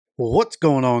What's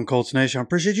going on, Colts Nation? I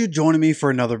appreciate you joining me for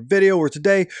another video where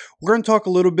today we're going to talk a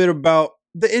little bit about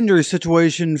the injury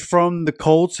situation from the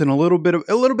Colts and a little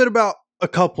bit about a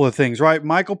couple of things, right?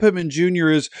 Michael Pittman Jr.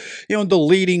 is, the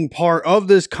leading part of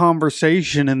this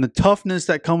conversation and the toughness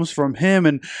that comes from him.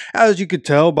 And as you could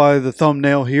tell by the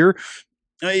thumbnail here,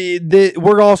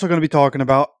 we're also going to be talking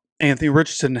about Anthony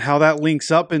Richardson, how that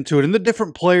links up into it and the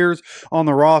different players on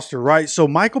the roster, right? So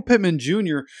Michael Pittman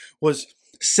Jr. was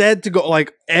said to go,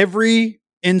 like every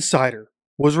insider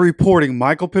was reporting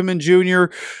Michael Pittman Jr.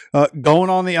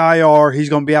 Going on the IR. He's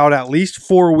going to be out at least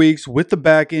 4 weeks with the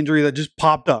back injury that just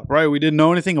popped up, right? We didn't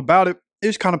know anything about it. It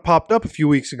just kind of popped up a few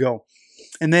weeks ago.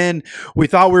 And then we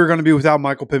thought we were going to be without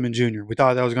Michael Pittman Jr. We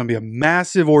thought that was going to be a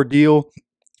massive ordeal.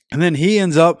 And then he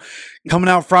ends up coming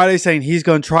out Friday saying he's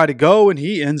going to try to go, and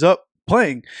he ends up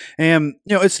playing. And,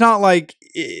 it's not like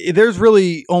there's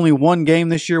really only one game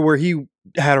this year where he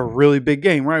had a really big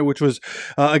game, right? Which was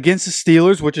against the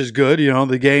Steelers, which is good.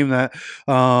 The game that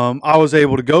I was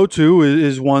able to go to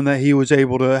is one that he was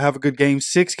able to have a good game.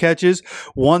 6 catches,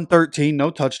 113,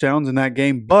 no touchdowns in that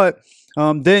game. But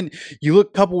then you look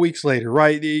a couple weeks later,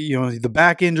 right? The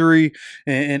back injury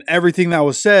and everything that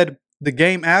was said. The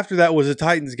game after that was a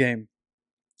Titans game.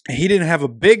 He didn't have a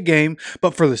big game,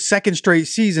 but for the second straight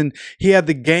season, he had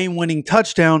the game-winning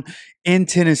touchdown in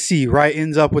Tennessee, right?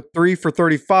 Ends up with 3 for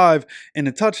 35 and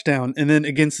a touchdown. And then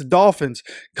against the Dolphins,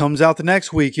 comes out the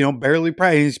next week, barely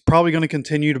practice. He's probably going to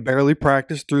continue to barely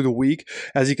practice through the week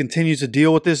as he continues to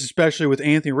deal with this, especially with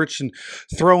Anthony Richardson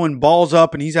throwing balls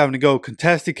up and he's having to go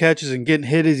contested catches and getting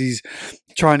hit as he's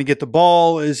trying to get the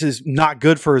ball. This is not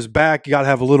good for his back. You got to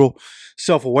have a little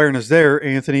self-awareness there,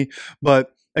 Anthony.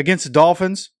 But against the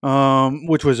Dolphins,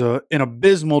 which was an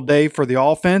abysmal day for the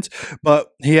offense,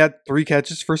 but he had 3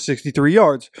 catches for 63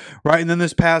 yards, right? And then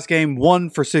this past game, 1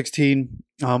 for 16.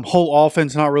 Whole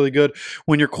offense not really good.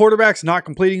 When your quarterback's not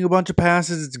completing a bunch of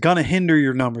passes, it's going to hinder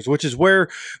your numbers, which is where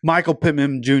Michael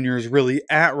Pittman Jr. is really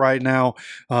at right now.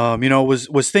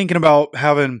 Was thinking about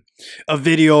having a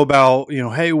video about,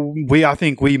 hey, I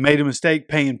think we made a mistake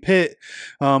paying Pitt.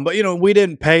 But, we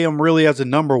didn't pay him really as a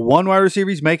number 1 wide receiver.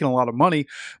 He's making a lot of money,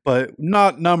 but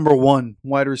not number 1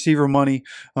 wide receiver money.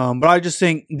 But I just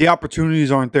think the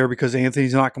opportunities aren't there because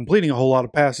Anthony's not completing a whole lot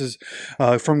of passes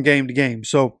from game to game.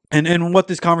 So, and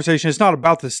what this conversation is not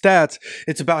about the stats,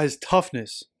 it's about his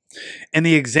toughness and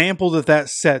the example that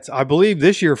sets. I believe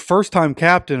this year, first-time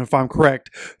captain, if I'm correct,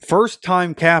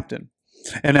 first-time captain.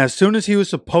 And as soon as he was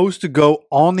supposed to go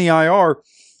on the IR,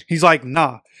 he's like,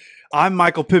 nah, I'm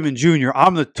Michael Pittman Jr.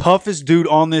 I'm the toughest dude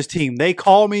on this team. They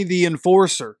call me the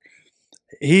enforcer.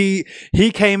 He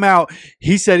came out.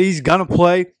 He said he's going to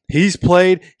play. He's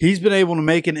played. He's been able to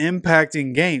make an impact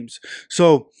in games.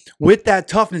 So with that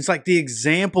toughness, like the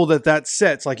example that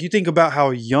sets, like you think about how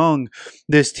young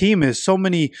this team is. So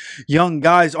many young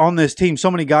guys on this team,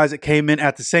 so many guys that came in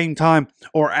at the same time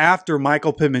or after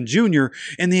Michael Pittman Jr.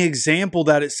 and the example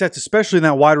that it sets, especially in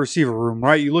that wide receiver room,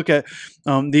 right? You look at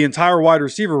the entire wide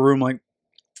receiver room, like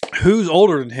who's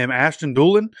older than him? Ashton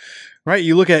Dulin, right?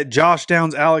 You look at Josh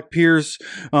Downs, Alec Pierce,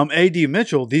 A.D.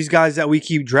 Mitchell, these guys that we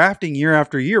keep drafting year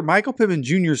after year. Michael Pittman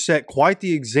Jr. set quite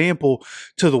the example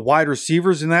to the wide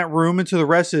receivers in that room and to the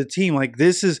rest of the team. Like,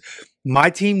 this is,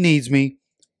 my team needs me.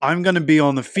 I'm going to be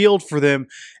on the field for them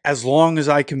as long as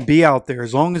I can be out there.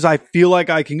 As long as I feel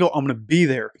like I can go, I'm going to be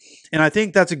there. And I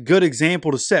think that's a good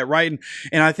example to set, right?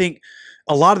 And I think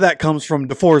a lot of that comes from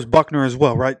DeForest Buckner as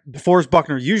well, right? DeForest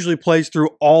Buckner usually plays through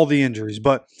all the injuries,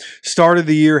 but start of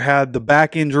the year had the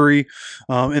back injury,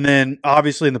 and then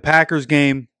obviously in the Packers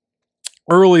game,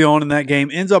 early on in that game,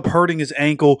 ends up hurting his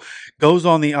ankle, goes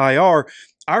on the IR.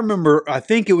 I remember, I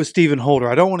think it was Stephen Holder.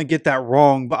 I don't want to get that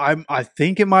wrong, but I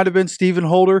think it might have been Stephen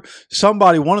Holder.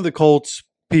 Somebody, one of the Colts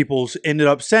peoples ended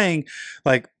up saying,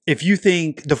 like, if you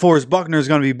think DeForest Buckner is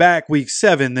going to be back week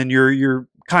 7, then you're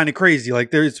kind of crazy.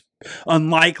 Like, there's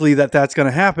unlikely that's going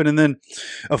to happen. And then,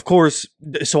 of course,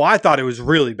 so I thought it was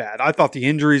really bad. I thought the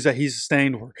injuries that he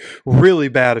sustained were really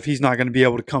bad if he's not going to be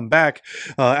able to come back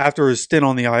after his stint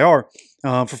on the IR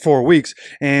for 4 weeks.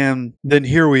 And then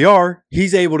here we are.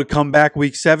 He's able to come back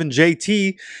week 7.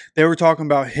 JT, they were talking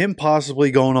about him possibly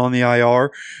going on the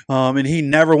IR, and he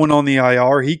never went on the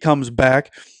IR. He comes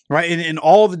back. Right, and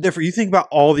all the different, you think about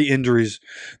all the injuries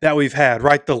that we've had,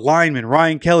 right? The lineman,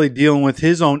 Ryan Kelly, dealing with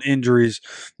his own injuries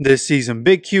this season.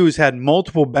 Big Q has had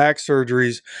multiple back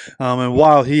surgeries, and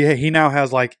while he now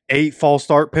has like 8 false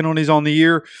start penalties on the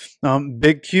year,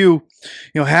 Big Q,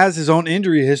 has his own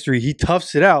injury history. He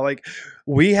toughs it out. Like,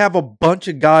 we have a bunch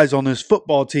of guys on this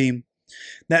football team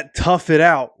that tough it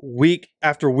out week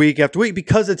after week after week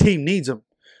because the team needs them.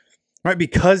 right?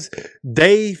 Because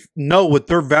they know what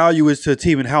their value is to the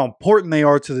team and how important they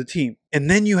are to the team. And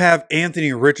then you have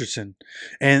Anthony Richardson.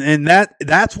 And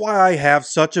that's why I have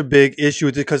such a big issue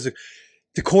with it, because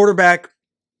the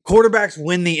quarterbacks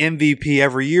win the MVP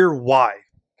every year. Why?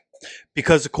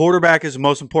 Because the quarterback is the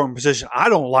most important position. I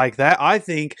don't like that. I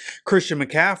think Christian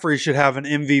McCaffrey should have an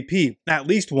MVP, at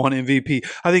least one MVP.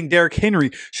 I think Derrick Henry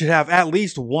should have at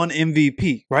least one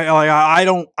MVP, right?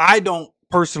 Like I don't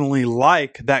personally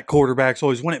like that quarterbacks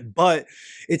always win it, but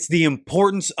it's the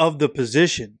importance of the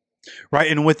position, right?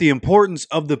 And with the importance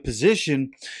of the position,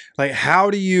 like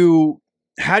how do you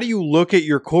look at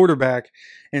your quarterback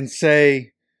and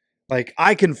say, like,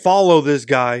 I can follow this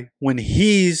guy when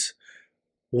he's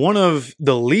one of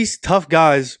the least tough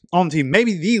guys on the team,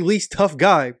 maybe the least tough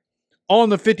guy on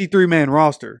the 53-man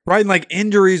roster, right? And like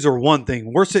injuries are one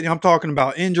thing. I'm talking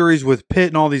about injuries with Pitt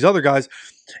and all these other guys.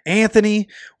 Anthony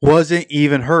wasn't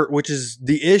even hurt, which is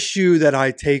the issue that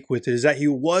I take with it, is that he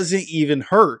wasn't even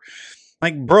hurt.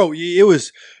 Like, bro, it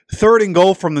was 3rd and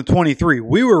goal from the 23.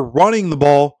 We were running the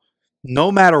ball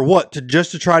no matter what, just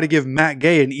to try to give Matt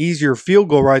Gay an easier field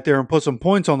goal right there and put some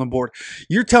points on the board.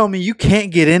 You're telling me you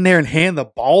can't get in there and hand the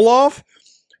ball off?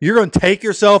 You're going to take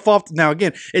yourself off? Now,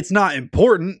 again, it's not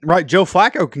important, right? Joe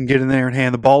Flacco can get in there and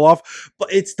hand the ball off,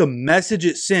 but it's the message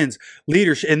it sends,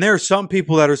 leadership. And there are some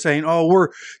people that are saying, oh, we're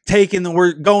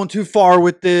going too far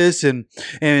with this, and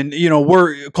you know,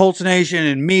 we're Colts Nation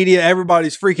and media,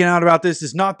 everybody's freaking out about this.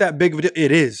 It's not that big of a deal.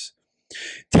 It is.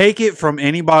 Take it from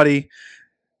anybody.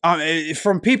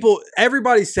 From people,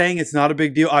 everybody's saying it's not a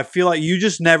big deal. I feel like you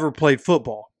just never played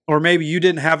football, or maybe you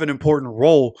didn't have an important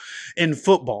role in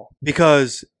football,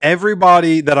 because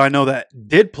everybody that I know that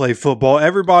did play football,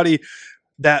 everybody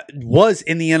that was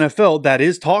in the NFL that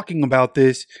is talking about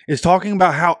this is talking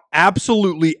about how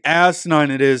absolutely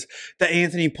asinine it is that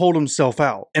Anthony pulled himself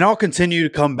out. And I'll continue to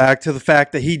come back to the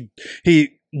fact that he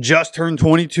just turned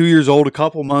 22 years old a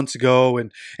couple months ago,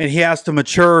 and he has to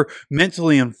mature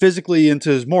mentally and physically into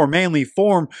his more manly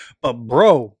form. But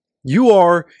bro, you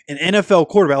are an NFL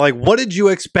quarterback. Like, what did you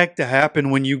expect to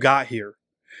happen when you got here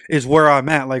is where I'm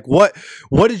at. Like, what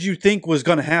did you think was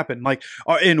going to happen? Like,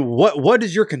 and what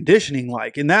is your conditioning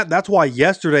like? And that's why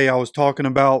yesterday I was talking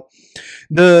about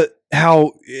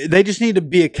how they just need to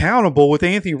be accountable with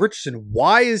Anthony Richardson.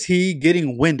 Why is he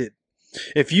getting winded?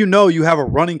 If you know you have a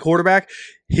running quarterback,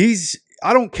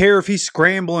 I don't care if he's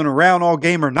scrambling around all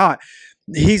game or not.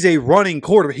 He's a running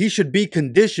quarterback. He should be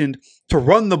conditioned to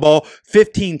run the ball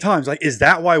 15 times. Like, is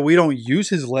that why we don't use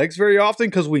his legs very often?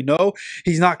 Because we know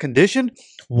he's not conditioned?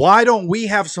 Why don't we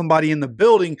have somebody in the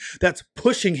building that's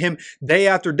pushing him day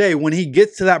after day? When he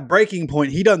gets to that breaking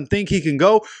point, he doesn't think he can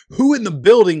go. Who in the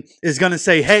building is going to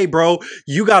say, hey, bro,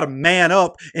 you got to man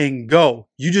up and go?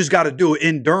 You just got to do it.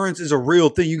 Endurance is a real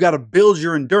thing. You got to build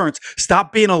your endurance.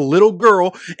 Stop being a little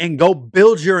girl and go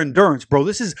build your endurance, bro.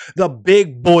 This is the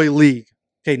big boy league.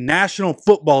 Okay, national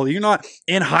football. You're not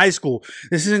in high school.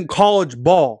 This isn't college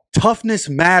ball. Toughness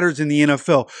matters in the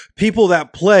NFL. People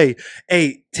that play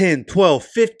 8, 10, 12,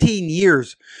 15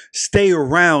 years stay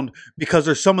around because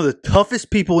they're some of the toughest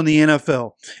people in the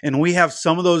NFL. And we have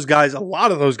some of those guys, a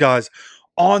lot of those guys,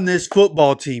 on this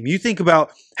football team. You think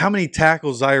about how many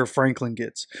tackles Zaire Franklin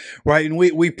gets, right? And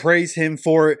we praise him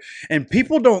for it. And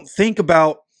people don't think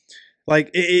about,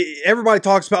 like, everybody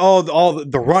talks about all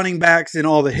the running backs and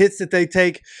all the hits that they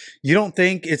take. You don't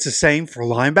think it's the same for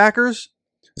linebackers?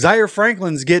 Zaire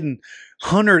Franklin's getting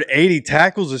 180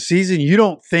 tackles a season. You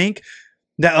don't think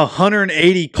that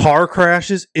 180 car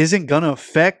crashes isn't going to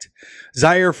affect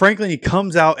Zaire Franklin? He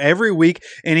comes out every week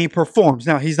and he performs.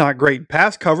 Now, he's not great in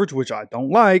pass coverage, which I don't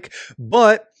like,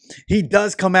 but he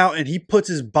does come out and he puts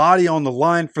his body on the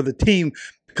line for the team,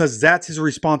 because that's his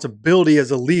responsibility as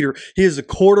a leader. He is the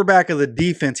quarterback of the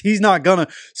defense. He's not going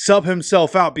to sub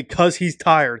himself out because he's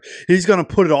tired. He's going to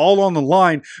put it all on the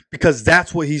line because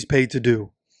that's what he's paid to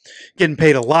do. Getting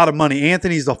paid a lot of money.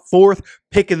 Anthony's the 4th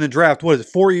pick in the draft. What is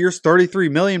it, 4 years, $33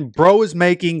 million? Bro is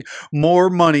making more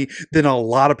money than a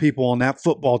lot of people on that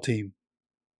football team.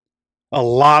 A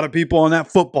lot of people on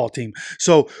that football team.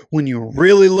 So when you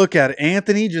really look at it,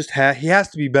 Anthony he has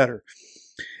to be better.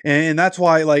 And that's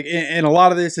why, like, and a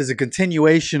lot of this is a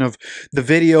continuation of the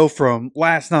video from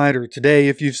last night or today,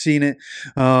 if you've seen it.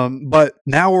 But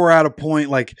now we're at a point,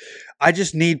 like, I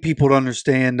just need people to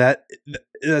understand that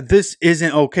this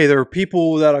isn't okay. There are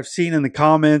people that I've seen in the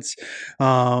comments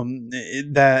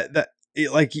that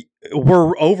like,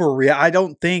 we're overreacting. I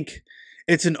don't think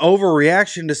it's an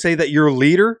overreaction to say that your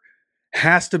leader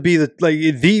has to be the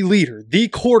leader, the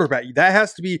quarterback. That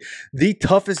has to be the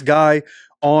toughest guy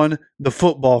on the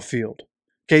football field.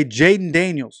 Okay, Jaden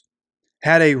Daniels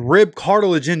had a rib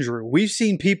cartilage injury. We've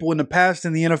seen people in the past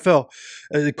in the NFL,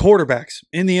 quarterbacks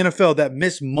in the NFL that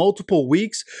miss multiple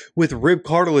weeks with rib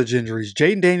cartilage injuries.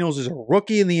 Jaden Daniels is a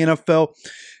rookie in the NFL,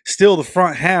 still the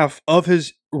front half of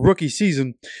his rookie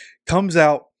season, comes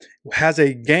out, has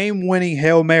a game-winning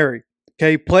Hail Mary.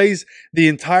 Okay, plays the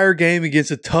entire game against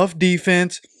a tough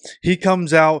defense. He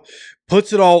comes out,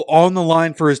 puts it all on the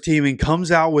line for his team, and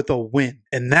comes out with a win.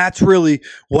 And that's really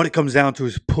what it comes down to,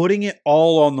 is putting it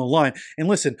all on the line. And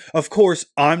listen, of course,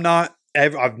 I've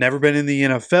never been in the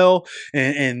NFL,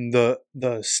 and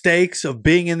the stakes of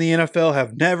being in the NFL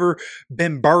have never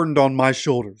been burdened on my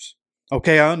shoulders.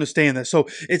 Okay, I understand that. So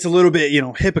it's a little bit,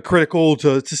 hypocritical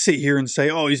to sit here and say,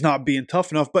 oh, he's not being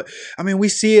tough enough. But I mean, we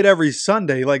see it every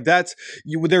Sunday. Like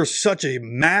there's such a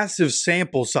massive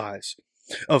sample size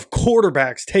of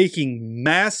quarterbacks taking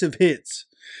massive hits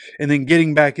and then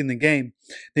getting back in the game.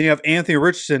 Then you have Anthony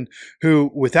Richardson,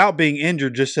 who, without being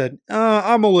injured, just said,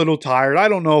 I'm a little tired. I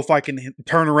don't know if I can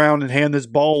turn around and hand this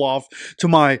ball off to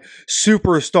my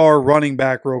superstar running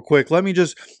back real quick. Let me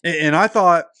just, and I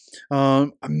thought,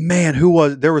 man,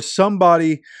 there was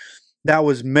somebody that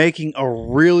was making a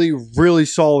really, really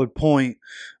solid point.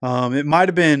 It might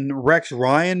have been Rex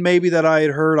Ryan, maybe, that I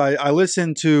had heard. I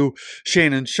listened to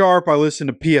Shannon Sharp. I listened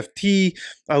to PFT.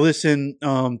 I listened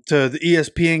to the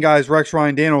ESPN guys, Rex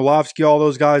Ryan, Dan Orlovsky, all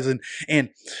those guys. And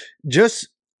just,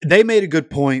 they made a good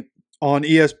point on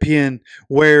ESPN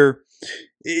where,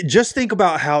 just think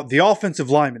about how the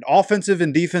offensive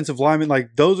and defensive linemen, like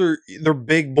they're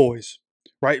big boys.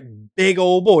 Right? Big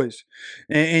old boys.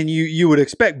 And you would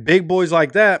expect big boys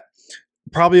like that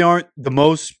probably aren't the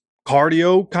most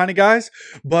cardio kind of guys,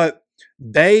 but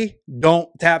they don't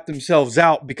tap themselves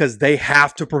out because they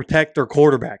have to protect their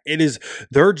quarterback. It is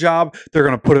their job. They're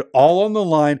going to put it all on the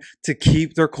line to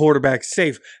keep their quarterback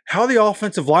safe. How are the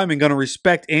offensive linemen going to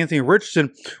respect Anthony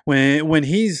Richardson when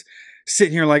he's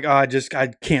sitting here like, I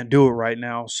can't do it right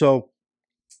now? So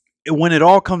when it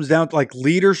all comes down to, like,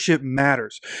 leadership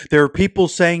matters. There are people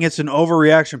saying it's an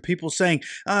overreaction. People saying,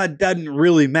 it doesn't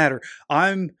really matter.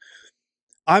 I'm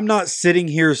not sitting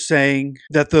here saying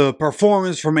that the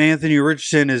performance from Anthony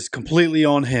Richardson is completely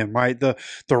on him, right? The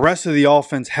rest of the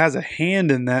offense has a hand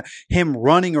in that. Him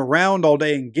running around all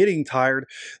day and getting tired,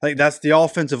 like, that's the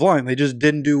offensive line. They just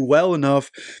didn't do well enough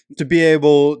to be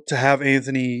able to have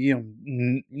Anthony,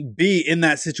 be in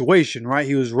that situation, right?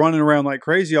 He was running around like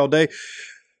crazy all day.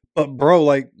 But bro,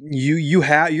 like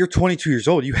you're 22 years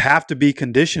old. You have to be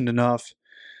conditioned enough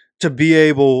to be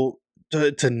able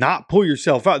to not pull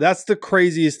yourself out. That's the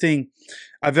craziest thing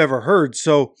I've ever heard.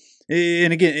 So,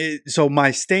 and again, so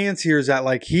my stance here is that,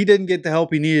 like, he didn't get the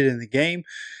help he needed in the game,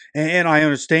 and I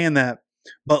understand that.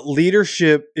 But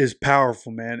leadership is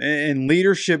powerful, man, and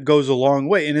leadership goes a long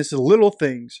way. And it's the little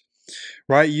things,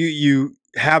 right? You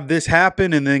have this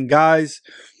happen, and then guys.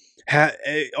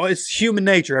 It's human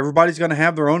nature. Everybody's going to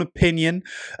have their own opinion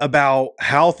about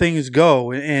how things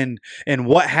go and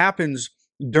what happens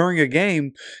during a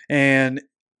game. And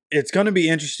it's going to be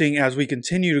interesting as we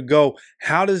continue to go.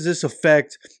 How does this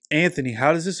affect Anthony?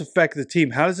 How does this affect the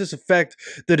team? How does this affect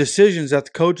the decisions that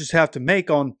the coaches have to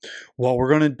make on what we're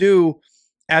going to do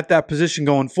at that position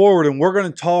going forward? And we're going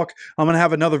to talk, I'm going to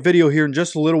have another video here in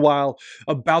just a little while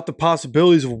about the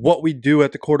possibilities of what we do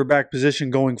at the quarterback position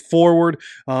going forward,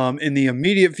 in the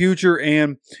immediate future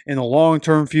and in the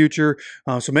long-term future.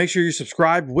 So make sure you're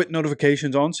subscribed with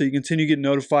notifications on so you continue getting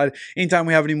notified anytime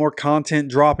we have any more content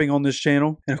dropping on this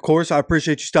channel. And of course, I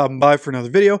appreciate you stopping by for another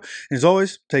video. And as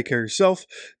always, take care of yourself,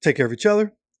 take care of each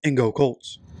other, and go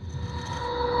Colts.